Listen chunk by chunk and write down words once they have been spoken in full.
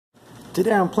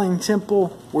Today on Plain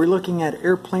Simple, we're looking at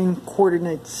airplane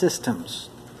coordinate systems.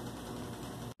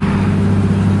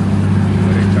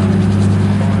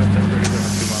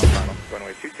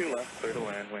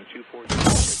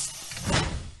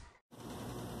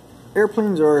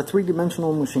 Airplanes are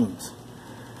three-dimensional machines.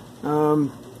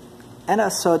 And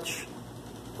as such,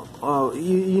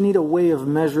 you need a way of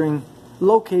measuring,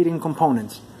 locating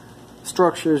components.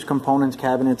 Structures, components,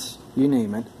 cabinets, you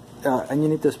name it. And you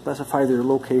need to specify their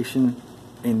location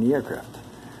in the aircraft.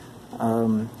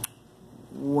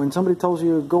 When somebody tells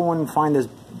you go and find this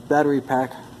battery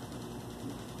pack,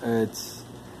 it's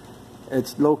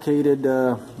located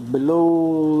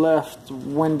below left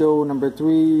window number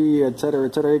 3, etc.,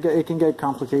 etc. It can get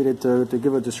complicated to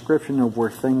give a description of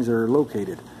where things are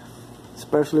located,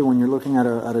 especially when you're looking at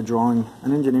a drawing,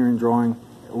 an engineering drawing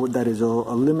that is a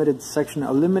limited section,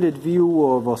 a limited view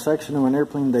of a section of an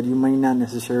airplane that you may not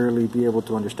necessarily be able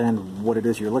to understand what it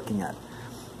is you're looking at.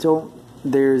 So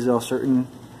there's a certain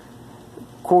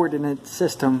coordinate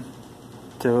system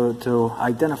to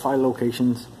identify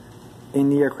locations in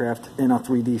the aircraft in a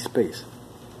 3D space.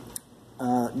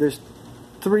 There's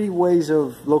 3 ways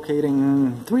of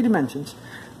locating 3 dimensions.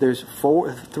 There's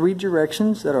 3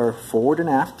 directions that are forward and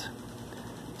aft,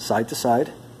 side to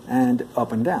side, and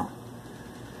up and down.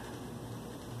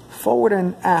 Forward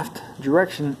and aft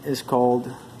direction is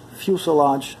called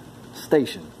fuselage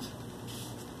stations.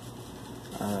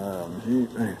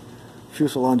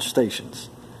 Fuselage stations.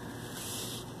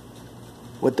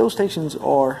 What those stations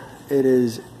are, it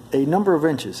is a number of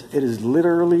inches. It is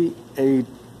literally a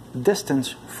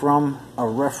distance from a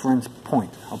reference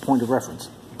point, a point of reference,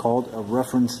 called a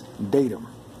reference datum.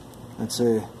 Let's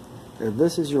say if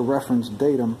this is your reference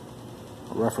datum,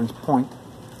 a reference point,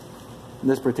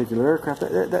 this particular aircraft,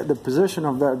 the position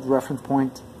of that reference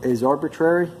point is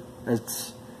arbitrary.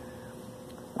 It's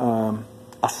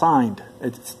assigned,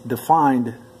 it's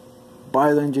defined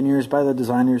by the engineers, by the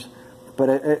designers, but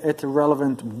it's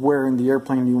irrelevant where in the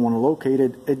airplane you want to locate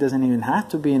it. It doesn't even have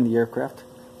to be in the aircraft.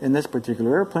 In this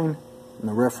particular airplane,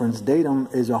 the reference datum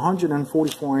is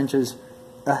 144 inches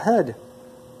ahead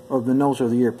of the nose of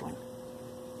the airplane.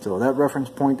 So that reference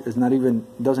point is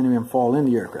doesn't even fall in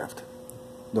the aircraft.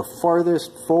 The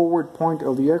farthest forward point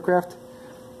of the aircraft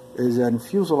is at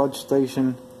fuselage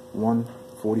station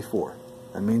 144.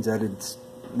 That means that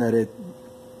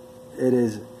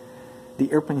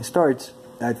the airplane starts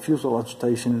at fuselage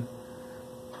station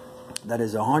that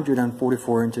is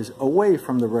 144 inches away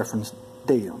from the reference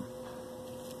datum,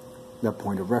 that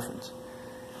point of reference.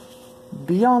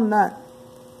 Beyond that,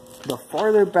 the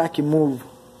farther back you move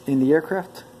in the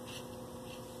aircraft,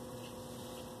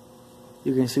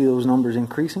 you can see those numbers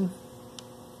increasing.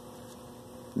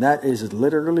 That is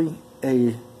literally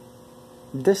a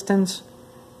distance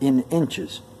in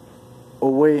inches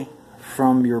away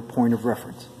from your point of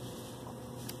reference.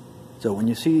 So when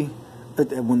you see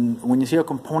when you see a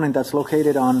component that's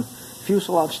located on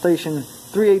fuselage station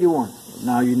 381,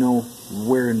 now you know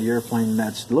where in the airplane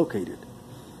that's located.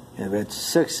 If it's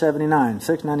 679,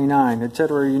 699,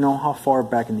 etc., you know how far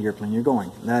back in the airplane you're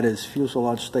going. That is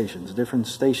fuselage stations, different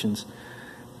stations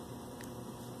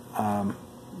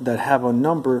that have a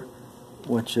number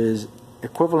which is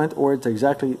equivalent, or it's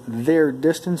exactly their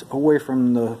distance away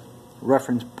from the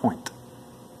reference point.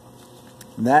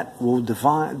 That will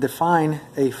define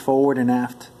a forward and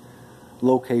aft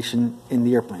location in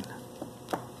the airplane.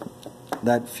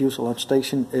 That fuselage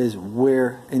station is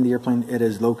where in the airplane it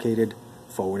is located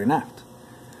forward and aft.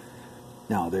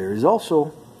 Now there is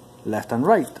also left and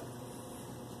right.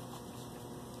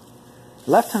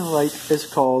 Left and right is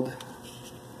called,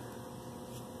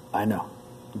 I know,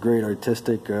 great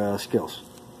artistic skills.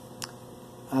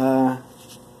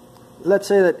 Let's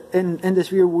say that in this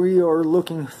view we are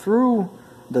looking through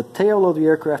the tail of the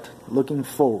aircraft, looking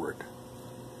forward.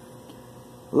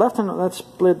 Left and let's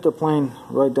split the plane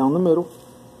right down the middle.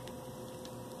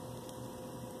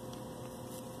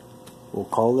 We'll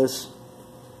call this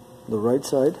the right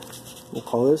side. We'll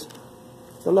call this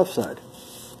the left side.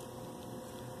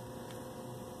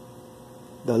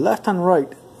 The left and right,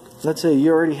 let's say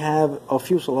you already have a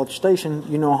fuselage station,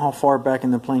 you know how far back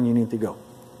in the plane you need to go.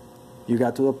 You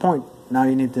got to the point, now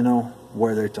you need to know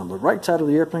whether it's on the right side of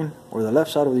the airplane or the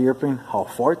left side of the airplane, how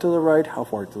far to the right, how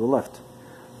far to the left.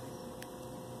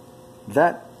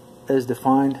 That is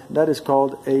defined, that is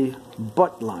called a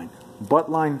butt line.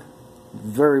 Butt line,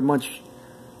 very much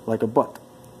like a butt.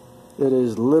 It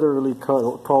is literally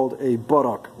called a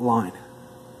buttock line.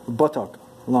 Buttock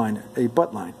line, a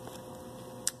butt line.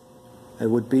 It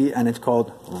would be, and it's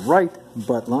called right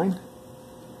butt line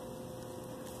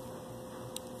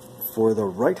for the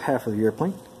right half of the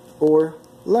airplane, or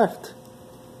left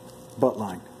butt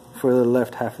line for the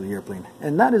left half of the airplane.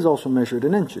 And that is also measured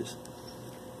in inches.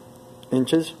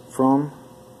 Inches from,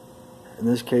 in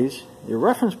this case, your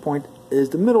reference point is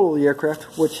the middle of the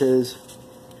aircraft, which is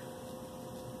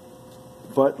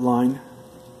butt line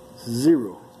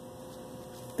 0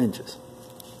 inches.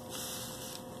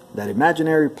 That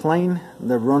imaginary plane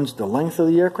that runs the length of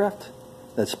the aircraft,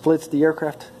 that splits the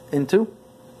aircraft in two,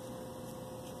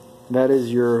 that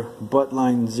is your butt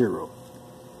line 0.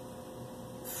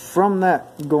 From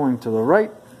that, going to the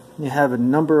right, you have a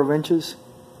number of inches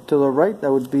to the right.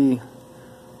 That would be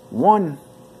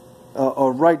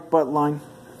a right butt line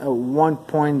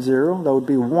 1.0. That would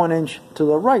be 1 inch to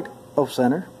the right of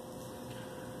center.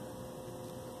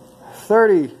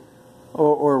 30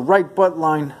 or right butt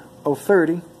line of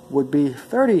 30 would be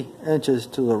 30 inches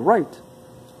to the right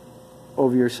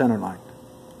of your center line,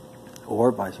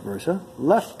 or vice versa.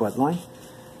 Left butt line,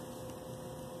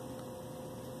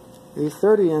 a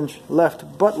 30-inch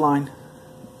left butt line,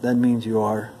 that means you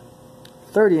are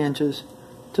 30 inches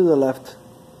to the left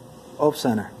of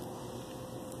center.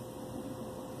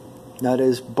 That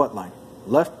is butt line.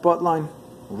 Left butt line,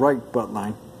 right butt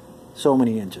line, so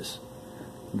many inches.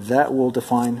 That will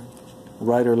define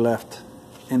right or left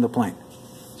in the plane.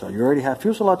 So you already have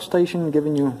fuselage station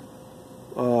giving you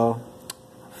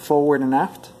forward and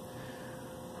aft.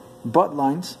 Butt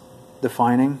lines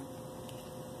defining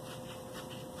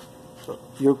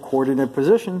your coordinate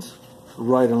positions,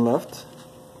 right and left.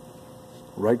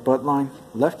 Right butt line,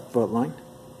 left butt line.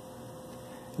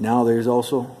 Now there's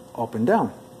also up and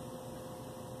down.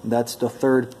 That's the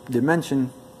third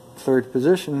dimension, third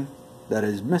position that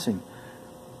is missing.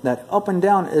 That up and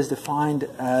down is defined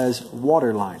as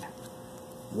waterline.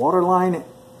 Waterline,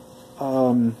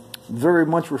 very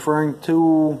much referring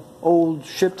to old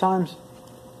ship times,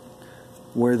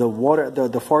 where the water,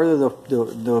 the farther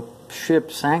the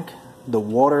ship sank, the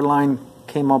waterline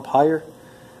came up higher.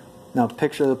 Now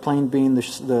picture the plane being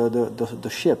the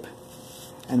ship,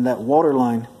 and that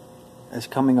waterline is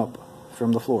coming up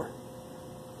from the floor.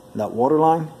 That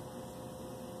waterline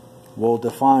will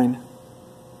define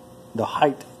the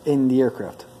height in the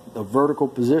aircraft, the vertical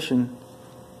position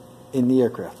in the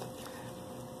aircraft.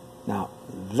 Now,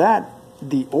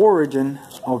 the origin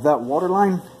of that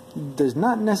waterline does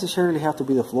not necessarily have to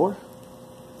be the floor.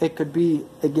 It could be,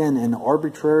 again, an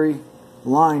arbitrary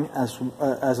line as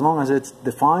long as it's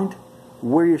defined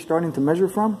where you're starting to measure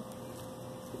from.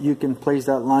 You can place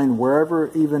that line wherever,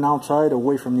 even outside,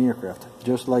 away from the aircraft,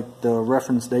 just like the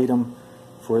reference datum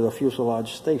for the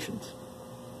fuselage stations.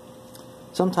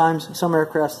 Sometimes some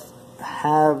aircraft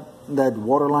have that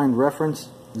waterline reference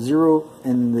 0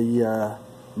 in the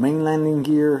main landing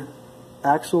gear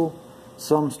axle.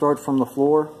 Some start from the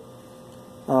floor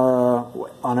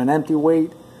on an empty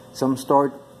weight. Some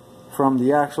start from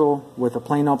the axle with a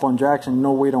plane up on jacks and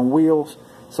no weight on wheels.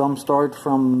 Some start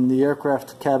from the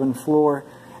aircraft cabin floor.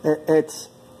 It's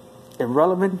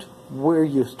irrelevant where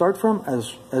you start from,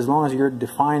 as long as you're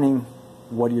defining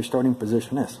what your starting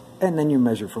position is, and then you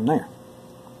measure from there.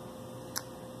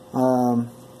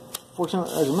 For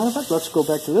example, as a matter of fact, let's go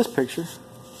back to this picture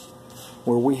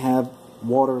where we have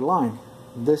water line.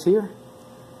 This here,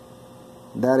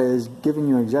 that is giving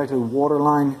you exactly water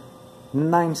line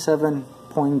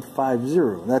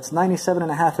 97.50. That's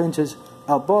 97.5 inches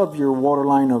above your water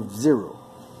line of 0.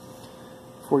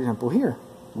 For example, here,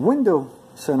 window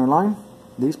center line,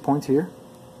 these points here.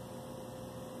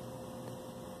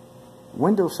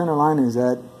 Window center line is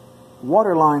at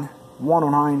water line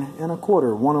 109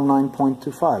 1/4,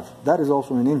 109.25. That is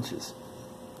also in inches.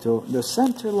 So the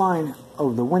center line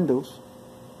of the windows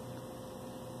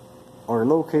are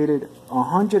located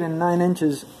 109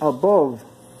 inches above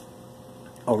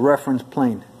a reference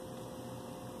plane.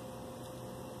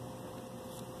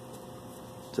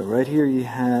 So right here you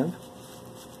have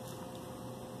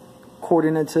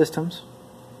coordinate systems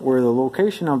where the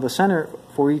location of the center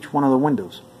for each one of the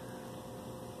windows.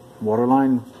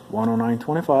 Waterline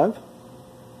 109.25,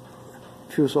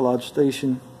 fuselage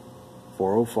station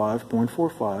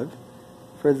 405.45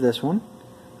 for this one,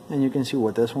 and you can see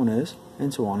what this one is,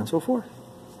 and so on and so forth.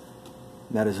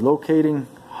 That is locating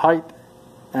height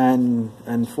and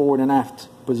forward and aft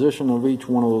position of each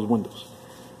one of those windows.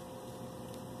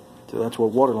 So that's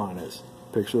what waterline is.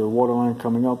 Picture the waterline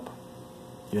coming up.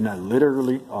 You're not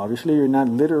literally, obviously, you're not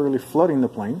literally flooding the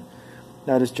plane.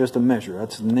 That is just a measure.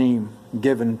 That's the name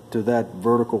given to that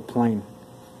vertical plane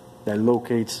that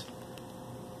locates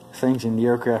things in the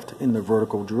aircraft in the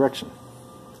vertical direction.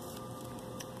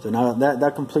 So now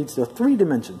that completes the 3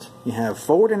 dimensions. You have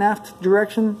forward and aft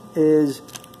direction is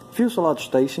fuselage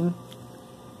station.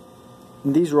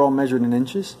 And these are all measured in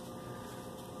inches.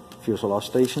 fuselage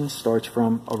station starts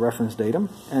from a reference datum,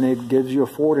 and it gives you a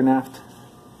forward and aft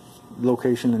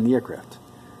location in the aircraft.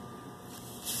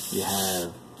 You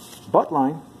have butt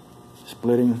line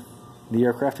splitting the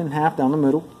aircraft in half down the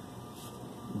middle,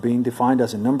 being defined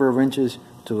as a number of inches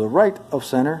to the right of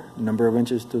center, number of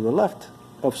inches to the left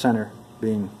of center,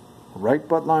 being right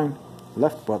butt line,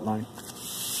 left butt line.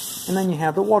 And then you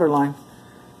have the water line,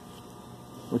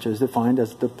 which is defined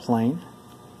as the plane,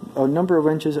 a number of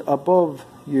inches above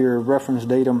your reference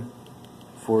datum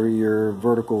for your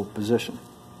vertical position.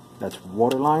 That's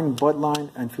water line, butt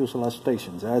line, and fuselage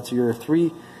stations. That's your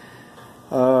three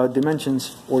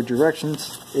dimensions or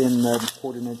directions in the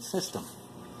coordinate system.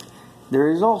 There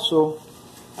is also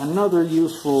another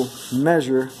useful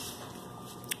measure,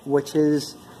 which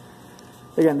is,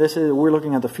 again, we're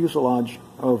looking at the fuselage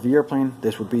of the airplane.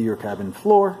 This would be your cabin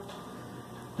floor.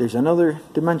 There's another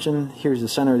dimension. Here's the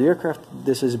center of the aircraft.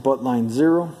 This is butt line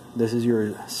 0. This is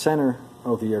your center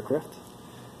of the aircraft.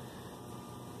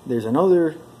 There's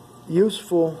another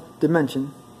useful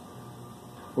dimension,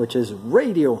 which is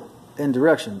radial in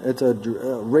direction. It's a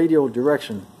radial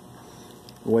direction,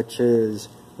 which is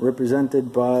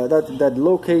represented by that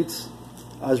locates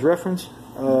as reference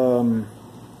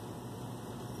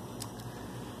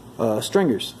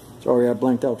stringers. Sorry, I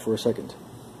blanked out for a second.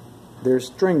 There's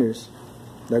stringers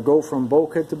that go from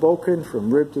bulkhead to bulkhead,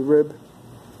 from rib to rib,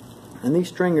 and these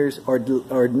stringers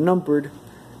are numbered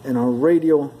in a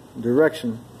radial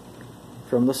direction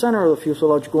from the center of the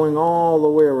fuselage going all the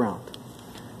way around.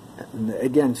 And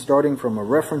again, starting from a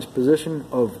reference position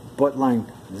of butt line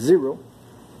 0,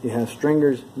 you have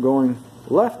stringers going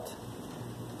left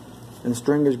and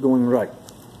stringers going right,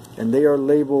 and they are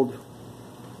labeled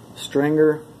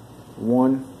stringer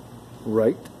 1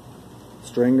 right,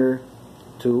 stringer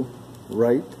 2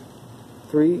 right,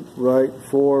 3 right,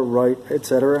 4 right,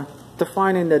 etc.,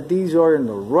 defining that these are in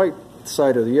the right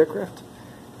side of the aircraft.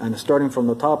 And starting from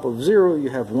the top of 0, you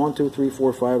have 1, 2, 3,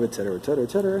 4, 5, etc., etc.,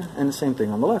 etc., and the same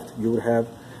thing on the left. You would have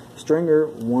stringer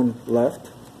 1 left,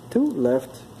 2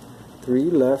 left, 3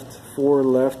 left, 4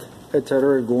 left,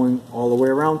 etc., going all the way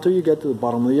around till you get to the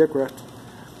bottom of the aircraft,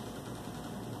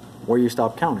 where you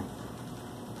stop counting,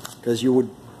 because your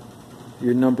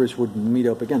numbers would meet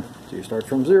up again. So you start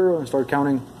from 0 and start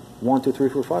counting 1, 2, 3,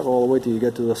 4, 5, all the way till you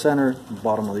get to the center,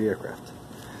 bottom of the aircraft.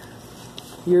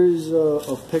 Here's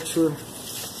a picture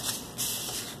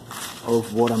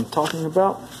of what I'm talking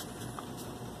about.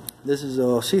 This is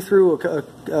a see-through,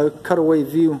 a cutaway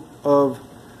view of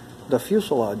the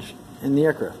fuselage in the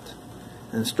aircraft.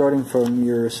 And starting from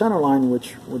your center line,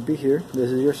 which would be here,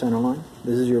 this is your center line.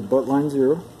 This is your butt line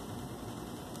 0.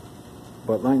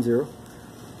 Butt line 0.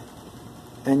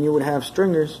 And you would have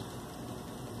stringers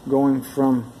going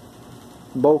from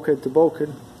bulkhead to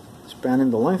bulkhead,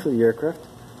 spanning the length of the aircraft,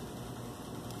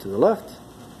 to the left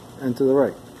and to the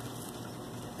right.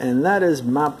 And that is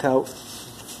mapped out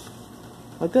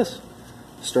like this,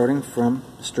 starting from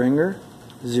stringer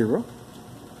 0.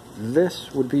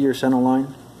 This would be your center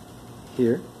line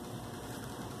here.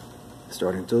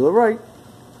 Starting to the right,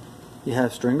 you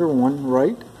have stringer 1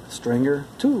 right, stringer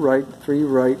 2 right, 3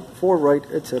 right, 4 right,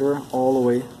 etc., all the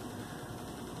way.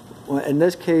 Well, in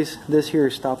this case, this here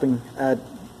is stopping at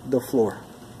the floor.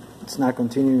 It's not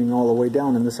continuing all the way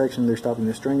down. In this section, they're stopping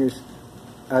the stringers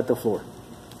at the floor,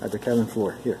 at the cabin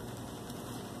floor here.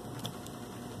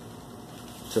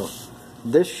 So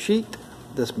this sheet,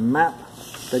 this map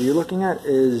that you're looking at,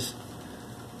 is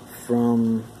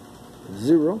from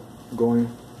 0 going,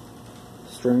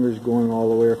 stringers going all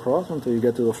the way across until you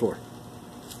get to the floor.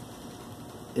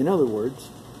 In other words,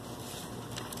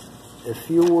 if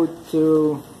you were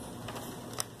to,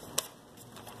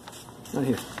 not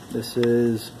here, this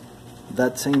is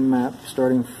that same map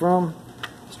starting from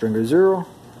stringer 0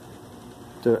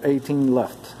 to 18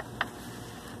 left.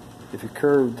 If you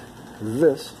curved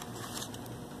this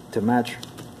to match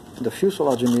the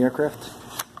fuselage in the aircraft,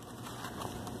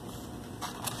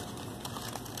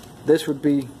 this would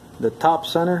be the top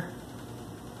center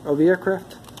of the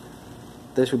aircraft.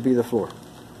 This would be the floor.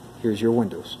 Here's your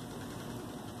windows.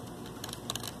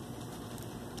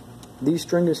 These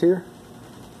stringers here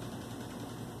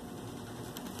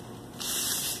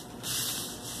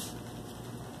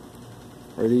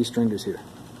are these stringers here.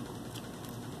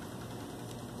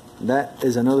 That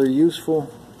is another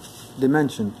useful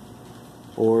dimension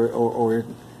or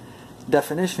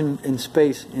definition in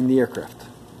space in the aircraft.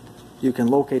 You can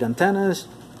locate antennas,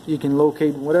 you can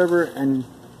locate whatever, and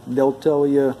they'll tell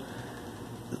you,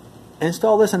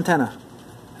 install this antenna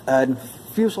at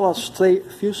fuselage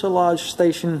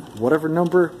station, whatever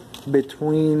number,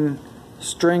 between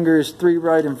stringers 3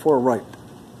 right and 4 right.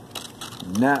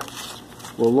 Now,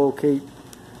 will locate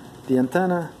the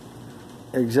antenna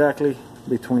exactly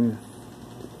between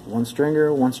one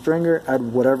stringer at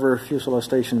whatever fuselage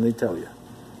station they tell you.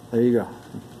 There you go.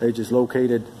 They just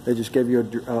located, they just give you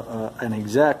an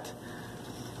exact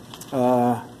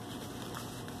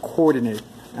coordinate,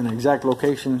 an exact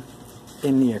location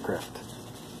in the aircraft.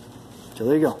 So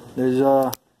there you go. There's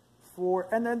four,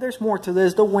 and then there's more to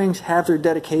this. The wings have their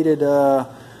dedicated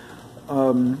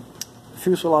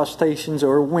fuselage stations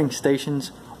or wing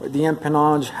stations. The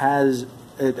empennage has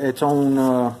its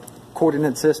own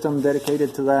coordinate system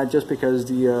dedicated to that, just because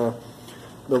the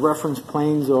reference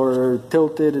planes are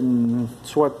tilted and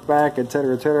swept back,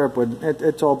 etc., etc. But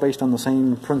it's all based on the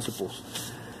same principles.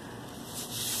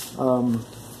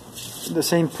 The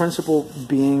same principle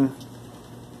being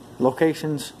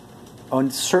locations a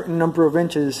certain number of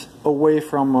inches away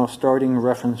from a starting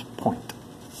reference point.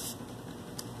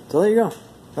 So there you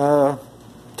go.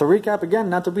 To recap again,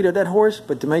 not to beat a dead horse,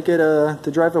 but to make it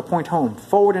to drive a point home.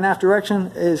 Forward and aft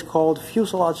direction is called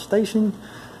fuselage station.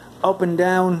 Up and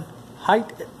down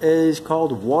height is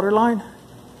called waterline.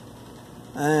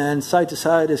 And side to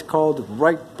side is called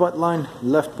right butt line,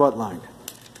 left butt line.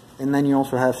 And then you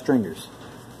also have stringers.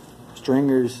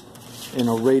 Stringers in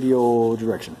a radial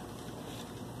direction.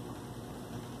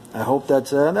 I hope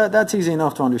that's easy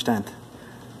enough to understand.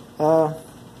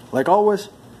 Like always,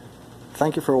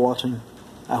 thank you for watching.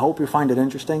 I hope you find it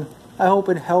interesting. I hope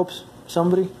it helps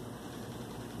somebody.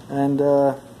 And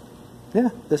yeah,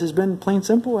 this has been Plain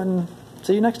Simple, and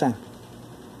see you next time.